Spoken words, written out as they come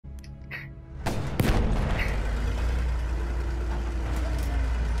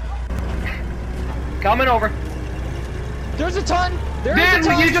Coming over. There's a ton! There's a Then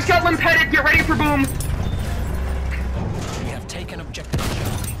ton! you just got limpetted. Get ready for boom. We have taken objective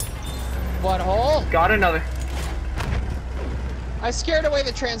Charlie. What hole? Got another. I scared away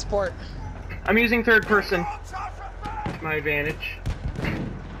the transport. I'm using third person. To my advantage.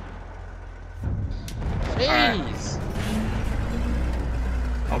 Jeez.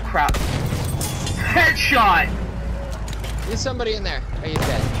 Oh crap. Headshot! There's somebody in there. Oh, he's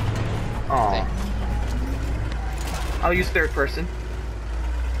dead. Aw. I'll use third person.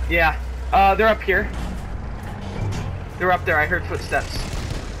 Yeah. They're up here. They're up there. I heard footsteps.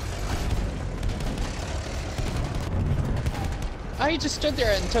 Oh, he just stood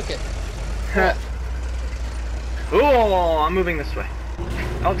there and took it. Oh, I'm moving this way.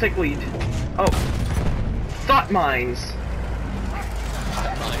 I'll take lead. Oh. Thought mines.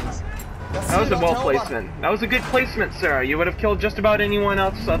 Mines. That was a well placement. That was a good placement, Sarah. You would have killed just about anyone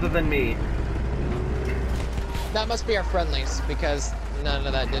else other than me. That must be our friendlies, because none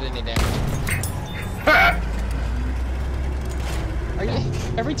of that did any damage. Are you,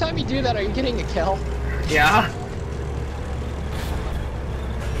 every time you do that, are you getting a kill? Yeah.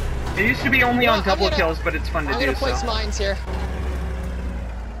 It used to be only on double gonna, kills, but it's fun to I'm do gonna place so. mines here.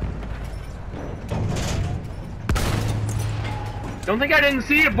 Don't think I didn't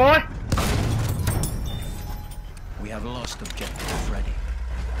see it, boy. We have lost objective Freddy.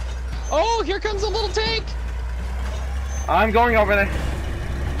 Oh, here comes a little tank! I'm going over there.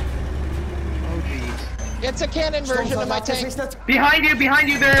 Oh jeez. It's a cannon version of my tank. Behind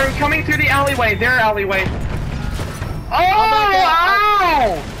you, they're coming through the alleyway, their alleyway. Oh,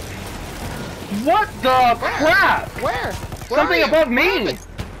 ow! What the crap? Where? Something above me.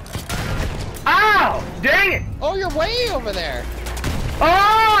 Ow! Dang it! Oh, you're way over there.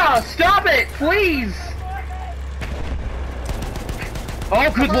 Ah! Stop it, please!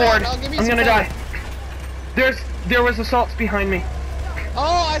 Oh, good lord! I'm gonna die. There was assaults behind me.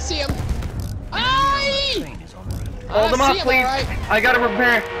 Oh, I see him. Aye! Train is en route. Hold them up, please. Right. I gotta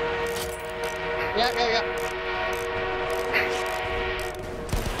repair. Yeah.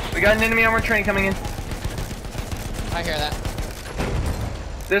 We got an enemy armored train coming in. I hear that.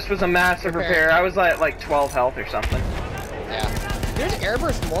 This was a massive repair. I was at like 12 health or something. Yeah. There's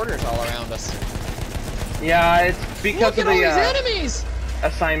airburst mortars all around us. Yeah, it's because Look of at all the these enemies!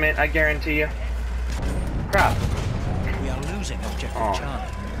 assignment, I guarantee you. Crap. We are losing objective Charlie.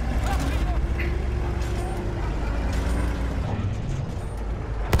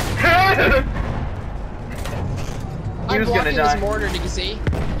 He was gonna die. This mortar, did you see?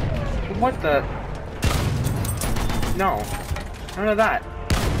 What the? No. None of that.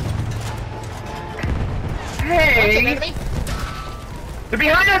 Hey! An enemy? They're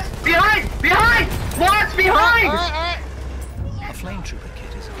behind us! Behind! Lots behind! Alright. A flame trooper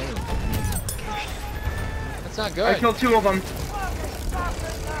kit is available in this location. That's not I good. killed 2 of them.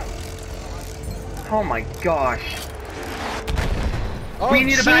 Oh my gosh. Oh, We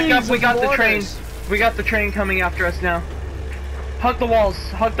need to back up. We got the train. mortars. We got the train coming after us now. Hug the walls.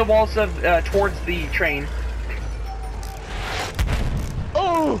 Hug the walls of towards the train.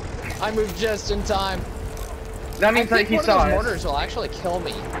 Oh! I moved just in time. That means that he one saw of those us. mortars will actually kill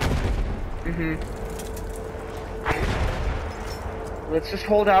me. Let's just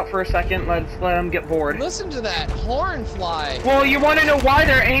hold out for a second. Let's let them get bored. Listen to that horn fly. Well, you want to know why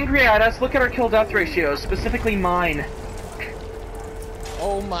they're angry at us? Look at our kill-death ratios, specifically mine.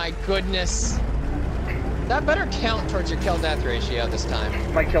 Oh my goodness. That better count towards your kill-death ratio this time.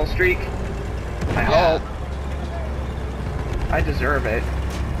 My kill streak. I hope. I deserve it.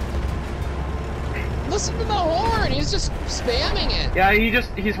 Listen to the horn. He's just spamming it. Yeah,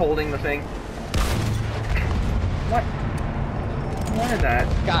 he's holding the thing. What? I wanted that.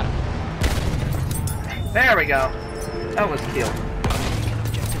 Got him. There we go. That was the kill.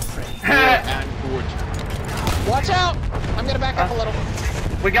 Objective Freddy. And good. Watch out! I'm gonna back up a little.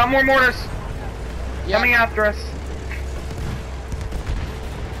 We got more mortars Yep. coming after us.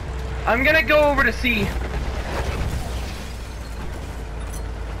 I'm gonna go over to C.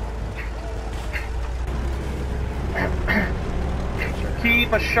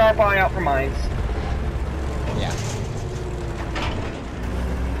 Keep a sharp eye out for mines. Yeah.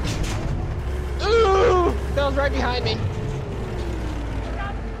 Ooh! That was right behind me.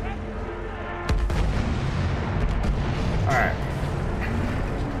 Alright.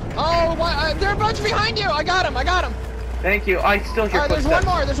 Oh, what? There are a bunch behind you. I got him. Thank you. I still hear There's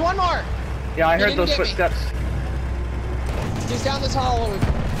footsteps. There's one more. Yeah, I He heard didn't those get me. footsteps. He's down this hallway.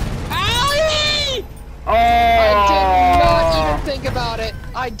 Owie! Oh! I did not even think about it.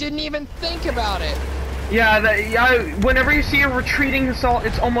 I didn't even think about it. Yeah, whenever you see a retreating assault,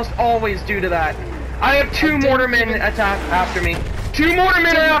 it's almost always due to that. I have 2 mortarmen attack after me. 2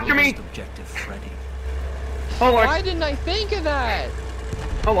 mortarmen are after me! Objective Freddy. Oh lord. Why didn't I think of that?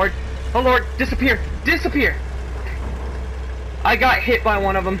 Oh lord. Oh lord. Disappear. Disappear. I got hit by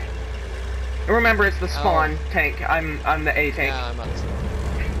one of them. Remember, it's the spawn tank. I'm the A tank. Yeah, I'm on the spawn.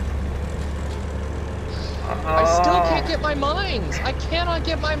 I still can't get my mines. I cannot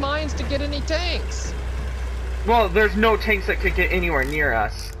get my mines to get any tanks. Well, there's no tanks that could get anywhere near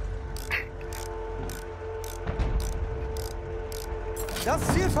us.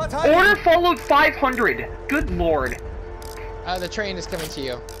 Order followed 500. Good lord. The train is coming to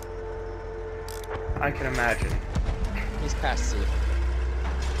you. I can imagine. He's past C.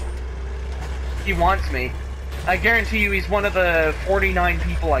 He wants me. I guarantee you he's one of the 49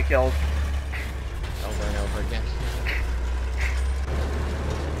 people I killed. Over and over again.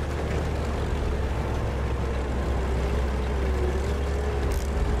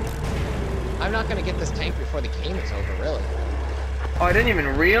 I'm not gonna get this tank before the game is over, really. Oh, I didn't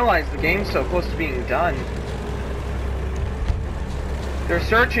even realize the game's so close to being done. They're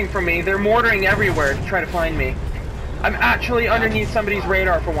searching for me. They're mortaring everywhere to try to find me. I'm actually underneath somebody's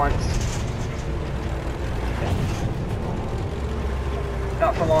radar for once.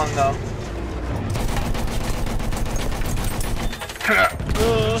 Not for long, though.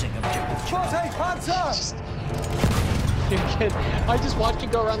 I just watched you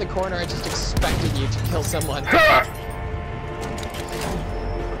go around the corner. I just expected you to kill someone. I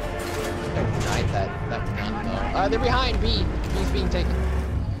denied that gun, though. They're behind B. B's being taken.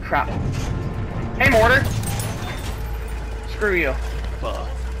 Crap. Hey, mortar. Screw you.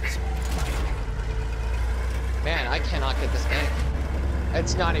 Man, I cannot get this tank.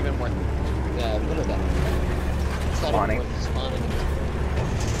 It's not even worth what is that? It's not even worth spawning.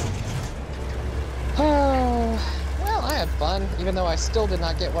 Oh, well, I had fun, even though I still did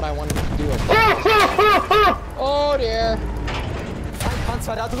not get what I wanted to do. Oh dear.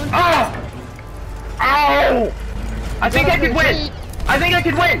 Oh! Ow! I think I could win! I think I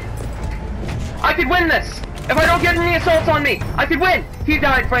could win! I could win this! If I don't get any assaults on me, I could win! He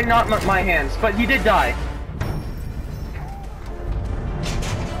died by not my hands, but he did die.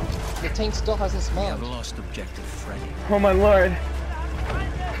 The tank still hasn't We have spawned. lost objective Freddy. Oh my lord.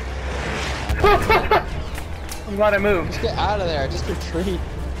 I'm glad I moved. Just get out of there, just retreat.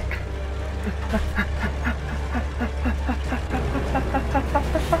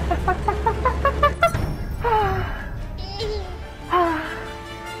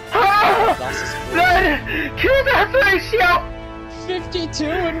 Kill that ratio!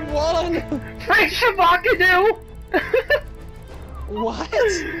 52-1! Frank Shabakadu! What?